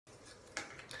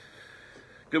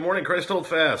Good morning, Christ Hold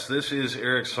Fast. This is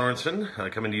Erick Sorensen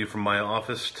coming to you from my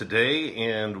office today,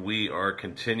 and we are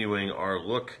continuing our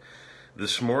look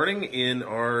this morning in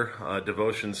our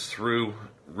devotions through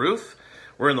Ruth.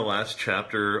 We're in the last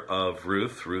chapter of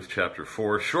Ruth chapter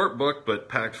 4. Short book, but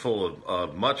packed full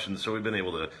of much, and so we've been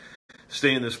able to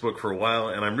stay in this book for a while,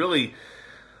 and I'm really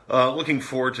looking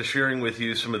forward to sharing with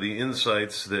you some of the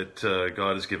insights that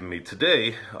God has given me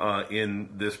today in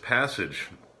this passage.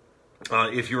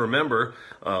 If you remember,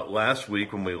 last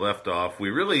week when we left off,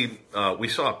 we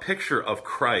saw a picture of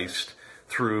Christ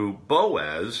through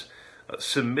Boaz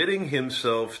submitting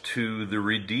himself to the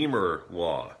Redeemer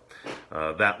law,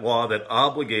 that law that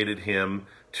obligated him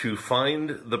to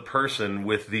find the person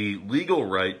with the legal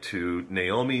right to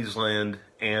Naomi's land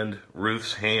and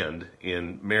Ruth's hand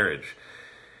in marriage.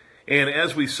 And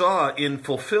as we saw, in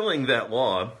fulfilling that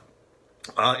law,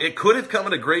 it could have come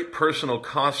at a great personal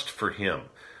cost for him.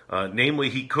 Namely,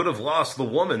 he could have lost the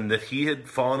woman that he had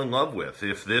fallen in love with.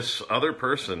 If this other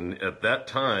person at that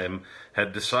time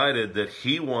had decided that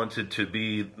he wanted to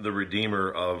be the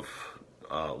redeemer of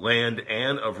land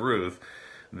and of Ruth,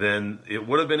 then it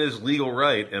would have been his legal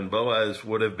right, and Boaz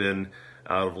would have been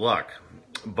out of luck.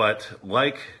 But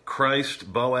like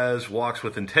Christ, Boaz walks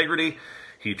with integrity.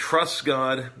 He trusts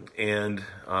God, and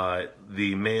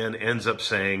the man ends up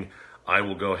saying, I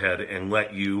will go ahead and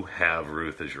let you have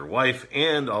Ruth as your wife,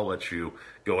 and I'll let you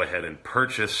go ahead and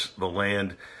purchase the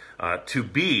land to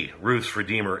be Ruth's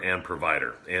redeemer and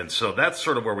provider. And so that's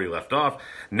sort of where we left off.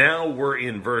 Now we're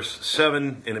in verse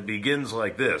 7, and it begins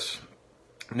like this.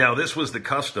 Now this was the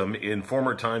custom in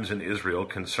former times in Israel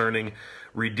concerning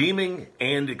redeeming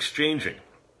and exchanging.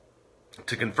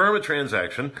 To confirm a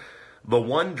transaction, the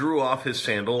one drew off his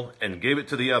sandal and gave it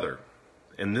to the other.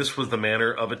 And this was the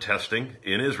manner of attesting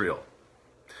in Israel.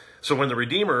 So when the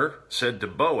Redeemer said to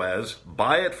Boaz,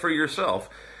 buy it for yourself,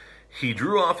 he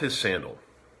drew off his sandal.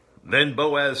 Then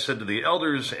Boaz said to the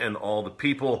elders and all the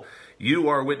people, you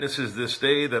are witnesses this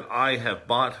day that I have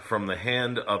bought from the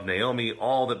hand of Naomi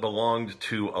all that belonged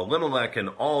to Elimelech and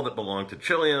all that belonged to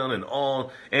Chilion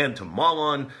and to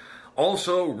Mahlon,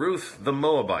 also Ruth the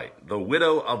Moabite, the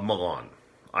widow of Mahlon.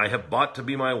 I have bought to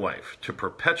be my wife, to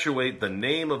perpetuate the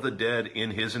name of the dead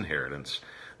in his inheritance,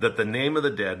 that the name of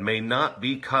the dead may not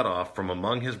be cut off from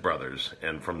among his brothers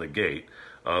and from the gate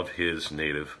of his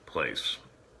native place.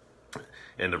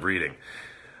 End of reading.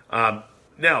 Now,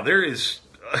 there's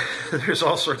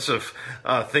all sorts of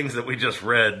things that we just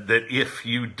read that if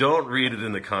you don't read it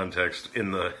in the context,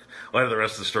 in the light of the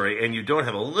rest of the story, and you don't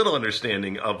have a little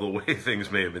understanding of the way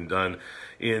things may have been done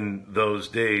in those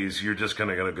days, you're just kind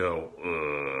of going to go,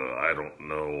 I don't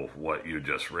know what you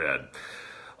just read.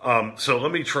 So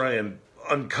let me try and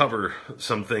uncover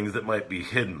some things that might be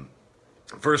hidden.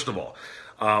 First of all,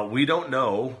 we don't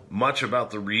know much about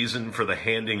the reason for the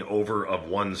handing over of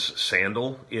one's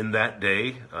sandal in that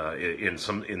day,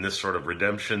 in this sort of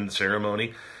redemption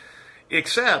ceremony,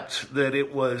 except that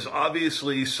it was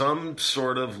obviously some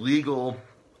sort of legal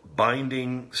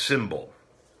binding symbol.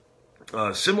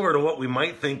 Similar to what we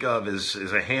might think of as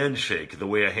a handshake, the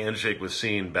way a handshake was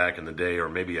seen back in the day, or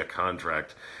maybe a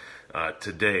contract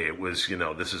today. It was,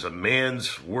 this is a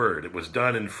man's word. It was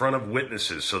done in front of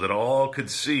witnesses so that all could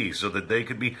see, so that they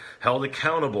could be held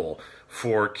accountable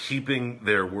for keeping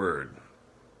their word.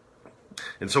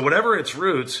 And so whatever its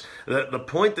roots, the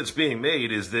point that's being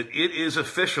made is that it is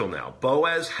official now.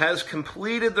 Boaz has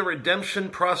completed the redemption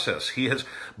process. He has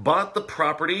bought the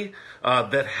property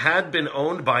that had been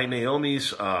owned by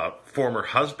Naomi's former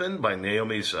husband, by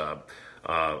Naomi's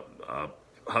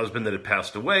husband that had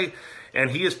passed away,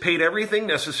 and he has paid everything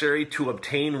necessary to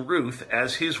obtain Ruth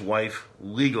as his wife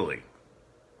legally.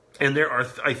 And there are,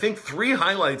 I think, three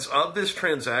highlights of this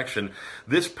transaction,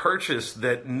 this purchase,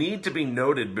 that need to be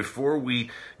noted before we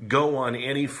go on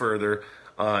any further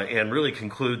and really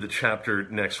conclude the chapter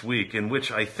next week, in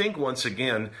which I think, once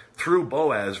again, through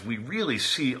Boaz, we really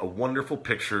see a wonderful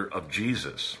picture of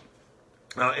Jesus.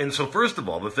 And so, first of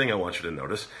all, the thing I want you to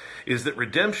notice is that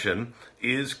redemption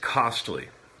is costly.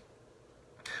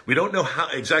 We don't know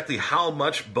exactly how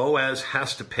much Boaz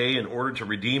has to pay in order to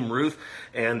redeem Ruth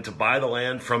and to buy the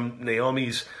land from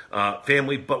Naomi's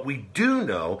family, but we do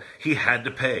know he had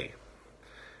to pay.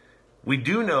 We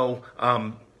don't know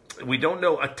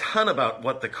a ton about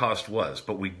what the cost was,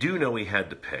 but we do know he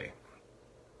had to pay.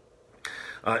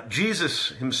 Jesus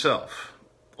himself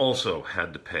also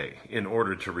had to pay in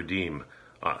order to redeem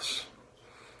us.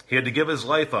 He had to give his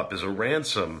life up as a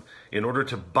ransom in order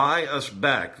to buy us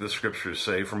back, the scriptures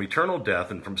say, from eternal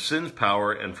death and from sin's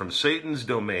power and from Satan's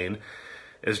domain.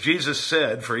 As Jesus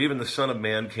said, for even the Son of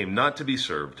Man came not to be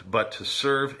served, but to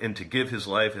serve and to give his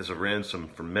life as a ransom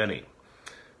for many.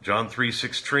 John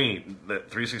 3:16,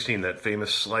 that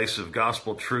famous slice of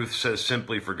gospel truth says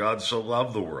simply, "For God so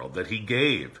loved the world that he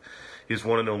gave his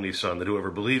one and only Son, that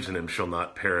whoever believes in him shall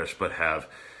not perish but have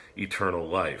eternal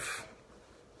life."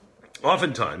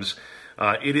 Oftentimes,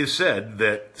 it is said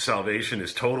that salvation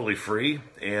is totally free,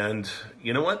 and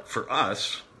you know what? For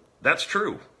us, that's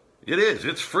true. It is.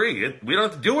 It's free. We don't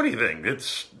have to do anything.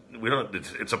 It's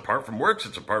apart from works.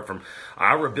 It's apart from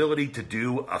our ability to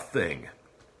do a thing.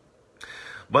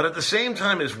 But at the same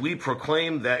time as we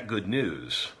proclaim that good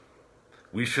news,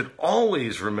 we should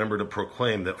always remember to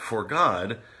proclaim that for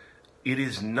God, it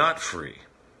is not free.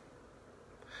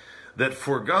 That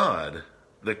for God,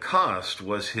 the cost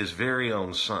was his very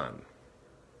own Son.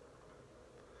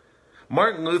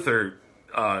 Martin Luther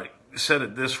said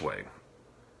it this way,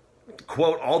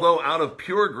 quote, "Although out of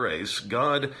pure grace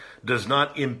God does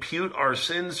not impute our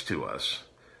sins to us,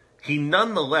 he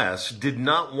nonetheless did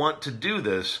not want to do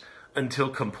this until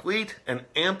complete and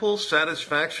ample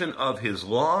satisfaction of his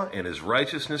law and his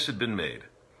righteousness had been made.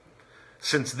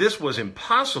 Since this was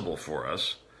impossible for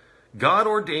us, God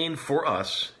ordained for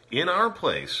us, in our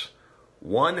place,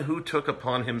 one who took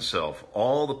upon himself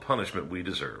all the punishment we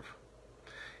deserve.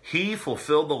 He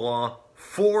fulfilled the law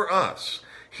for us.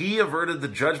 He averted the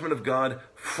judgment of God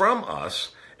from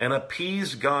us and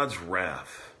appeased God's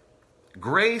wrath.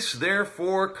 Grace,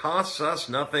 therefore, costs us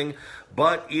nothing,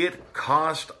 but it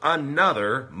cost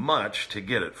another much to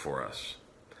get it for us.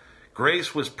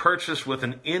 Grace was purchased with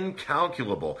an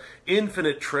incalculable,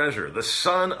 infinite treasure, the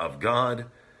Son of God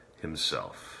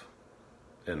himself."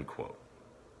 End quote.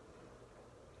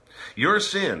 Your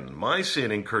sin, my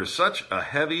sin, incurs such a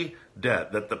heavy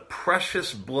debt that the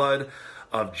precious blood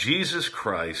of Jesus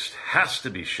Christ has to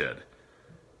be shed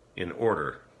in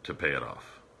order to pay it off.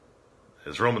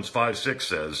 As Romans 5:6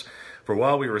 says, "For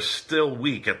while we were still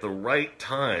weak, at the right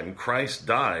time, Christ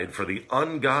died for the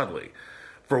ungodly.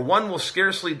 For one will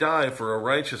scarcely die for a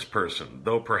righteous person,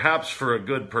 though perhaps for a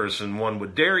good person one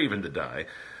would dare even to die.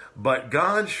 But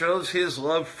God shows his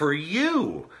love for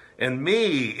you and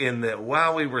me in that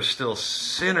while we were still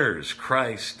sinners,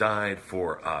 Christ died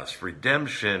for us."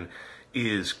 Redemption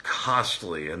is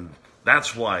costly, and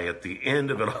that's why at the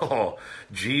end of it all,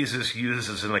 Jesus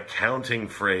uses an accounting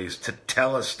phrase,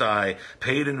 tetelestai,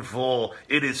 paid in full.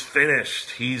 It is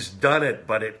finished. He's done it,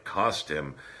 but it cost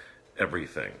him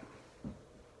everything.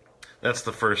 That's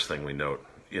the first thing we note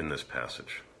in this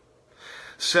passage.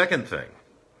 Second thing,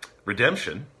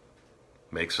 redemption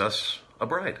makes us a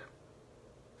bride.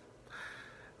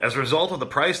 As a result of the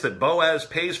price that Boaz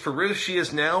pays for Ruth, she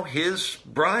is now his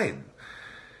bride.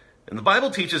 And the Bible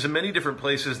teaches in many different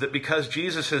places that because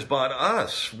Jesus has bought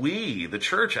us, we, the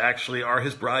church, actually are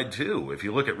his bride too. If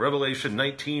you look at Revelation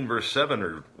 19, verse 7,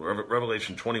 or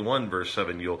Revelation 21, verse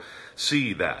 7, you'll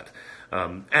see that.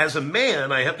 As a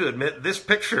man, I have to admit, this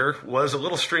picture was a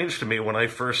little strange to me when I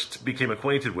first became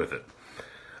acquainted with it.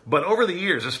 But over the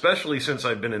years, especially since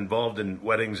I've been involved in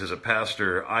weddings as a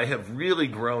pastor, I have really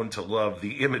grown to love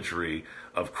the imagery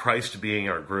of Christ being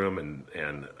our groom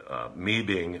and me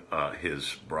being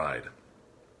his bride.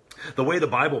 The way the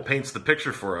Bible paints the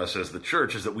picture for us as the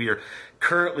church is that we are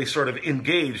currently sort of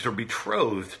engaged or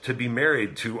betrothed to be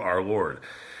married to our Lord.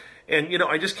 And,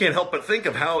 I just can't help but think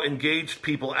of how engaged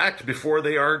people act before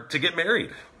they are to get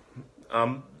married.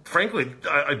 Frankly,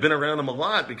 I've been around them a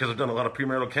lot because I've done a lot of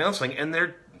premarital counseling, and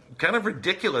they're kind of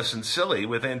ridiculous and silly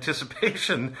with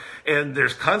anticipation, and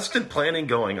there's constant planning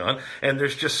going on, and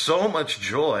there's just so much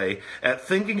joy at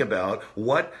thinking about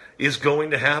what is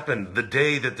going to happen the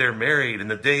day that they're married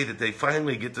and the day that they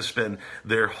finally get to spend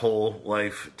their whole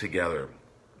life together.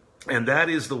 And that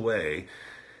is the way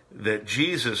that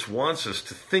Jesus wants us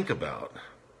to think about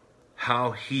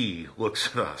how he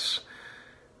looks at us.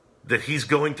 That he's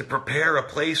going to prepare a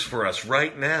place for us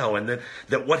right now, and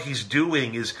that what he's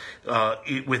doing is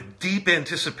with deep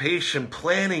anticipation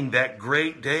planning that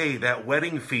great day, that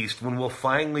wedding feast when we'll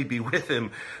finally be with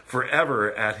him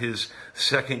forever at his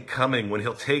second coming, when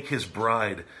he'll take his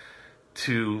bride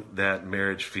to that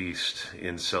marriage feast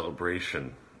in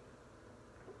celebration.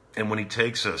 And when he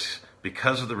takes us,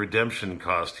 because of the redemption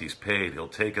cost he's paid, he'll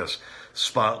take us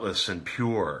spotless and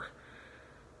pure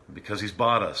because he's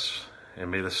bought us and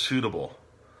made us suitable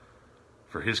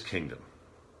for his kingdom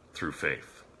through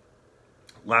faith.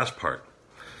 Last part.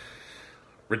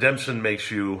 Redemption makes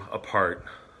you a part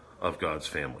of God's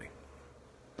family.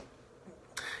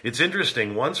 It's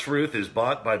interesting, once Ruth is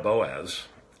bought by Boaz,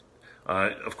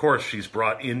 of course she's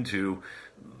brought into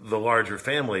the larger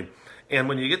family. And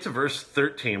when you get to verse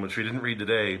 13, which we didn't read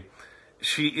today,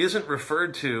 she isn't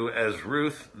referred to as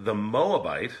Ruth the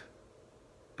Moabite,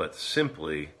 but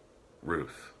simply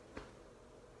Ruth.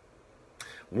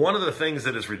 one of the things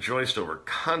that is rejoiced over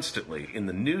constantly in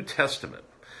the New Testament,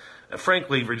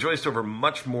 frankly, rejoiced over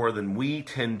much more than we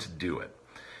tend to do it,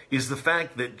 is the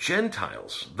fact that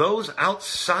Gentiles, those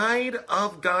outside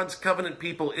of God's covenant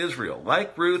people Israel,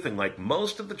 like Ruth and like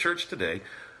most of the church today,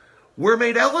 were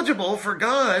made eligible for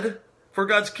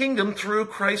God's kingdom through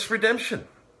Christ's redemption.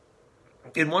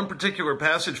 In one particular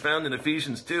passage found in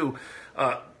Ephesians 2,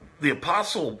 the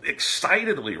apostle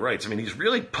excitedly writes, he's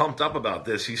really pumped up about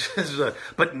this. He says,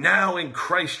 but now in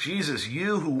Christ Jesus,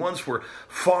 you who once were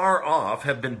far off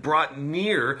have been brought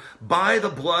near by the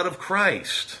blood of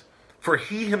Christ. For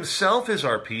he himself is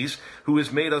our peace, who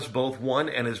has made us both one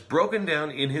and has broken down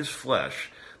in his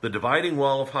flesh the dividing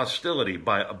wall of hostility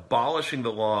by abolishing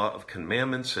the law of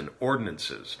commandments and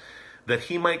ordinances, that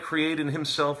he might create in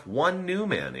himself one new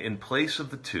man in place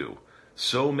of the two,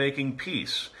 so making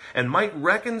peace, and might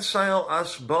reconcile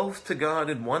us both to God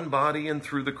in one body and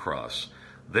through the cross,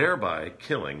 thereby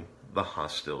killing the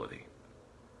hostility.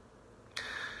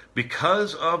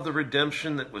 Because of the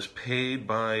redemption that was paid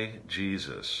by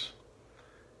Jesus,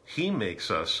 he makes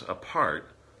us a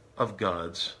part of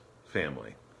God's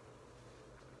family.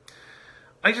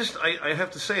 I have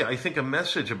to say, I think a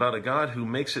message about a God who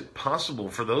makes it possible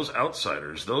for those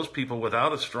outsiders, those people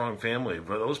without a strong family,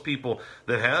 for those people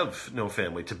that have no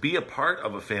family, to be a part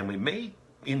of a family may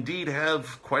indeed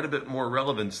have quite a bit more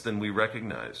relevance than we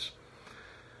recognize.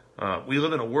 We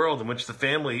live in a world in which the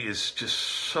family is just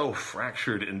so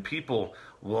fractured, and people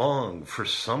long for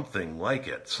something like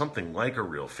it, something like a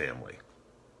real family.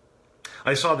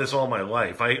 I saw this all my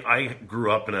life. I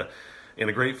grew up in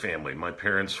a great family. My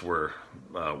parents were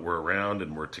around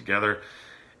and were together.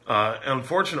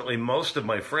 Unfortunately, most of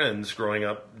my friends growing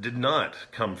up did not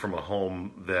come from a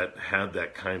home that had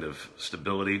that kind of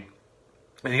stability.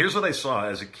 And here's what I saw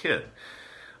as a kid.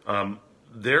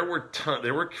 There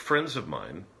were friends of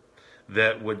mine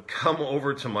that would come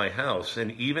over to my house,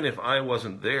 and even if I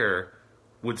wasn't there,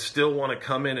 would still want to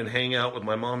come in and hang out with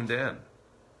my mom and dad.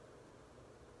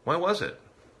 Why was it?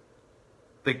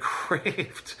 They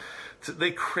craved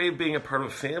being a part of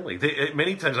a family.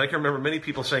 Many times I can remember many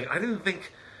people saying, I didn't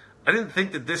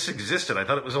think that this existed. I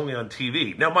thought it was only on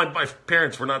TV. Now, my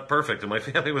parents were not perfect, and my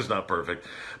family was not perfect.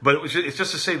 But it's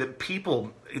just to say that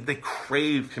people, they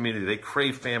crave community. They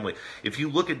crave family. If you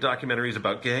look at documentaries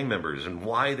about gang members and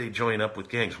why they join up with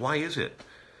gangs, why is it?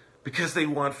 Because they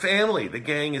want family. The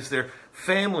gang is their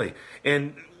family.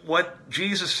 And what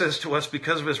Jesus says to us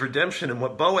because of his redemption, and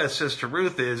what Boaz says to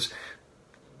Ruth is,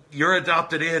 you're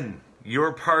adopted in.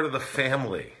 You're part of the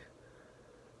family.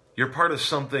 You're part of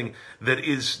something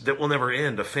that will never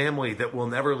end, a family that will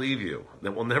never leave you,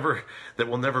 that will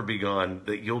never be gone,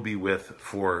 that you'll be with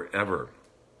forever.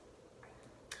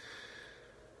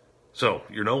 So,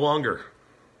 you're no longer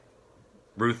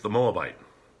Ruth the Moabite,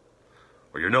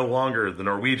 or you're no longer the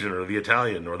Norwegian or the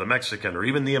Italian or the Mexican or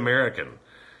even the American.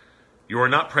 You are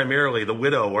not primarily the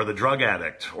widow or the drug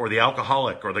addict or the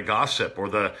alcoholic or the gossip or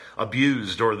the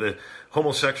abused or the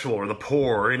homosexual or the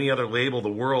poor or any other label the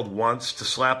world wants to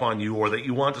slap on you or that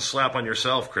you want to slap on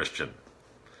yourself, Christian.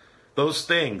 Those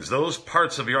things, those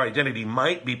parts of your identity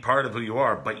might be part of who you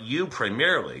are, but you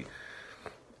primarily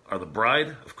are the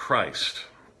bride of Christ,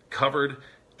 covered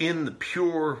in the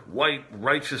pure white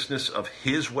righteousness of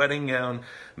his wedding gown,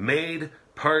 made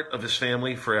part of his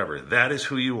family forever. That is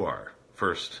who you are,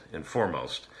 first and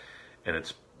foremost. And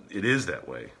it is that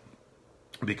way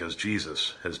because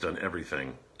Jesus has done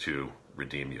everything to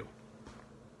redeem you.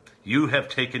 You have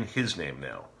taken his name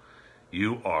now.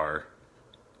 You are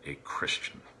a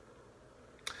Christian.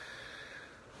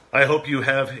 I hope you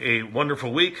have a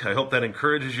wonderful week. I hope that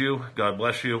encourages you. God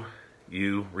bless you.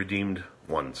 You redeemed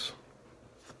ones.